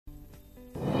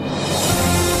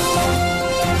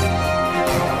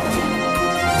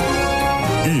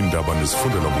indaba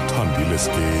nezifundela kuthambile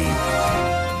skeni.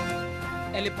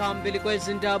 Eliphambili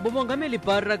kwezindaba, umongameli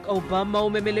Barack Obama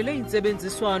umemelele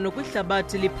intsebenziswano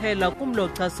kwihlabathi liphela kumlo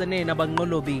ochasene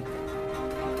nabanqolobi.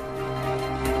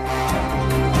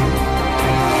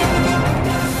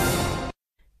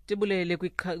 Tibulele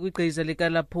kwigqiza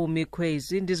likalaphumi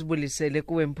Khwezi, ndizibulisele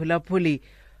kuwe mphulaphuli.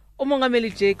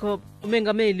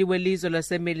 Umongameli welizwe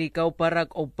laseMelika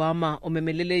uBarack Obama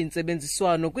umemelele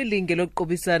intsebenziswano kwilinge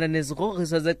lokuqubisana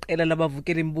nezigrogriso zeqela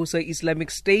labavukeli mbuso iIslamic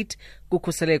State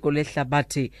kukhuseleko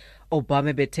lwehlabathi.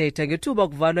 Obama bethetha ngethuba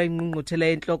kuvalwa ingqungquthela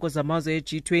yentloko zamazwe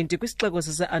ye-G20 kwisixeko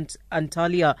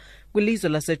sase-Antalya kwilizwe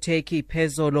laseTurkey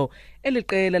phezolo. Eli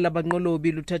qela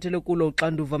labanqolobi luthathele kulo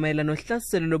uxanduva mayelana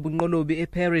nohlaselo lobunqolobi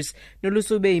eParis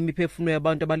nolusube imiphefumlo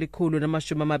yabantu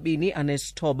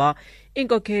abali-129.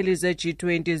 Iinkokheli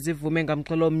ze-G20 zivume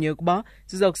ngamxhelomnye ukuba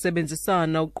ziza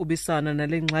kusebenzisana uqubisana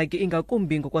nale ngxaki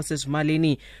ingakumbi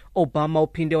ngokwasezimalini. Obama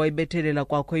uphinde wayibethelela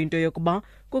kwakho into yokuba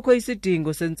kukho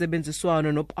isidingo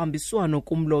sentsebenziswano nopambiswano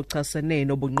kumlo ochasene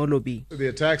nobunqolobi. The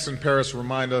attacks in Paris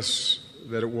remind us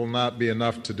that it will not be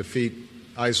enough to defeat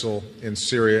ISIL in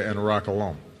Syria and Iraq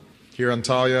alone. Here in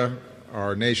Antalya,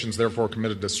 our nations therefore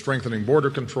committed to strengthening border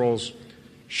controls,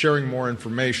 sharing more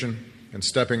information, and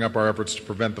stepping up our efforts to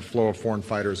prevent the flow of foreign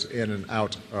fighters in and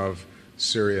out of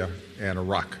Syria and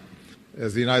Iraq.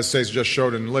 As the United States just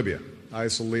showed in Libya,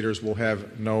 ISIL leaders will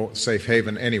have no safe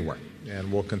haven anywhere,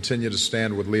 and will continue to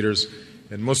stand with leaders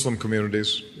in Muslim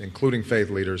communities, including faith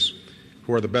leaders,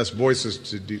 who are the best voices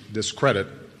to discredit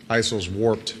ISIL's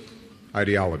warped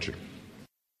ideology.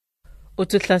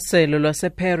 Uthihlaselo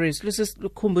lwaseParis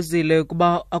lusikhumbuzile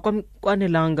ukuba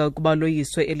akwamkwanelanga ukuba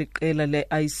loyiswe eliqela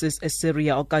le-ISIS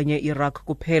eSyria okanye Iraq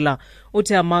kuphela.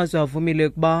 Uthe amazwe avumile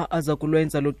ukuba aza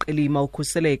kulwenza luqilima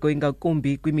ukhuseleko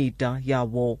ingakumbi kwimida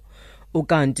yawo.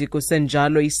 Ukanti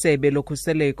kusenjalo isebe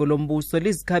lokhuseleko lombuso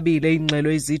lizikhabile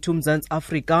ingxelo ezithi uMzantsi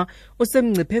Afrika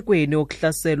usemngciphekweni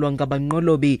wokuhlaselwa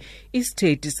ngabanqolobi.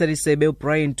 Isithethi selisebe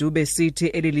uBrian Dube sithi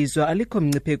elilizwe alikho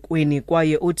mngciphekweni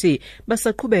kwaye uthi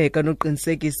basaqhubeka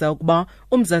noqinisekisa ukuba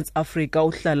uMzantsi Afrika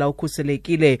uhlala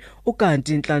ukhuselekile.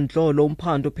 Ukanti inhlanhlolo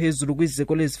umphando phezulu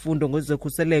kwiziko lezifundo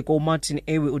ngezokhuseleko uMartin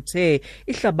Ewe uthe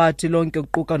ihlabathi lonke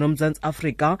ukuquka noMzantsi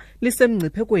Afrika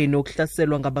lisemngciphekweni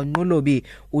wokuhlaselwa ngabanqolobi.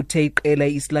 Uthe iqela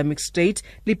iIslamic State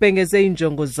libhengeze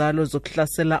injongo zalo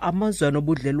zokuhlasela amazwe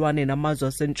anobudlelwane namazwe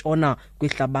asentshona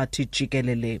kwihlabathi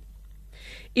jikelele.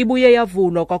 Ibuye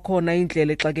yavulwa kwakhona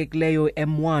indlela exakekileyo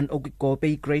M1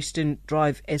 okwigophe iGreyston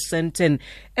Drive eSenton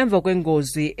emva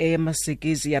kwengozi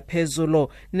eyamasikizi yaphezulu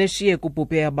neshiye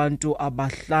kubhubhe abantu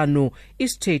abahlanu.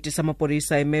 Isithethi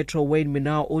samapolisa eMetro Wayne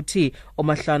Minnaar uthi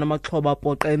omahlanu amaxhoba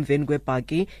apoqa emveni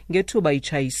kwebhaki ngethuba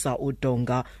itshayisa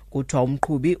udonga, kuthiwa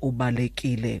umqhubi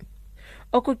ubalekile.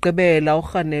 Okugqibela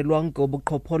urhanelwa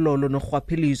ngobuqhophololo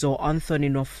norhwaphilizo Anthony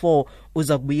No4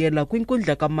 uza kubuyela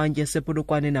kwinkundla kamantye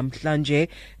sepolokwane namhlanje.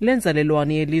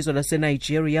 Lenzalelwane yelizwe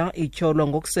laseNigeria ityholwa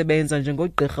ngokusebenza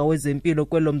njengogqirha wezempilo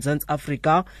kwelo Mzantsi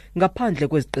Afrika ngaphandle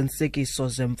kweziqinisekiso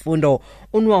zemfundo.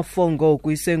 Unwafongo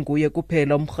kuyisenguye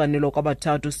kuphela umrhanelo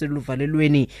kwabathathu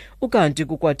seluvalelweni, ukanti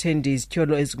kukwathendi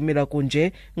izityholo ezikumila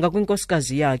kunje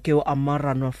ngakwinkosikazi yakhe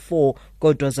uAmara No4,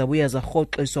 kodwa zabuya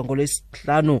zarhoxiswa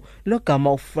ngolwesihlanu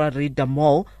logama uFarida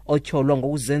Mall otyholwa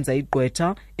ngokuzenza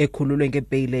igqwetha ekhululwe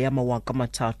ngebheyile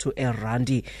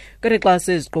yama-3,000 Kanti xa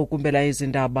seziqukumbela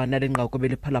izindaba nale ngqaku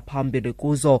beliphala phambili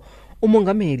kuzo,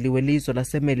 umongameli welizwe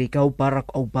laseMelika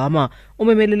uBarack Obama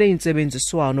umemelele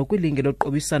intsebenziswano kwilinge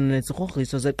lokuqubisana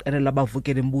nezigrogriso zeqela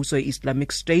labavukeli mbuso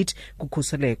iIslamic State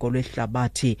kukhuseleko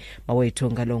lwehlabathi.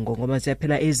 Mawethu ngalongo ngoma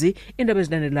ziyaphela ezi indaba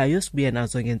ezilandelayo sibuye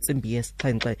nazo ngentsimbi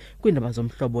yesixhenxe kwiindaba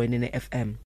zomhlobo wenene FM.